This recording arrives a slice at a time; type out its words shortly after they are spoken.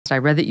podcast, I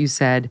read that you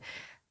said,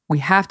 we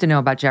have to know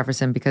about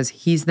Jefferson because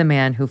he's the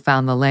man who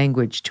found the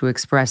language to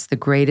express the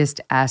greatest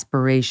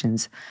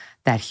aspirations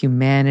that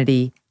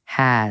humanity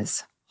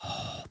has.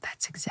 Oh,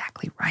 that's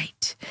exactly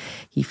right.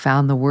 He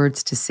found the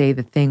words to say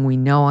the thing we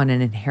know on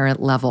an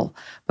inherent level,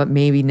 but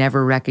maybe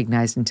never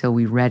recognized until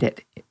we read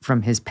it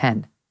from his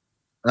pen.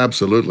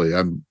 Absolutely.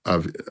 I'm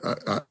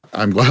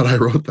glad I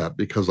wrote that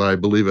because I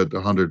believe it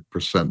 100%,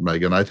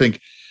 Megyn. I think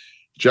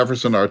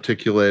Jefferson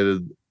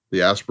articulated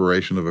the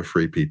aspiration of a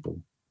free people.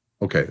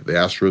 Okay, the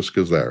asterisk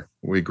is there.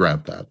 We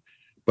grant that.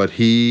 But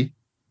he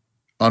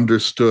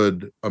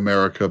understood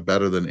America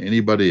better than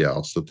anybody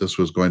else, that this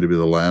was going to be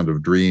the land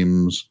of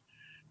dreams,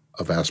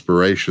 of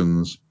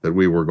aspirations, that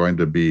we were going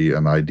to be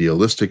an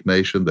idealistic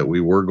nation, that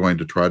we were going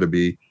to try to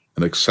be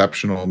an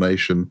exceptional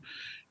nation.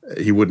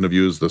 He wouldn't have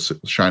used the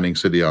shining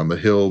city on the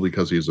hill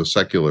because he's a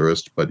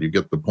secularist, but you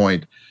get the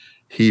point.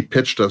 He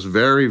pitched us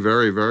very,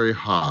 very, very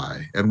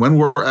high. And when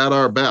we're at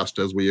our best,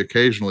 as we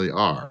occasionally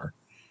are,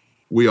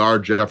 we are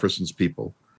Jefferson's people.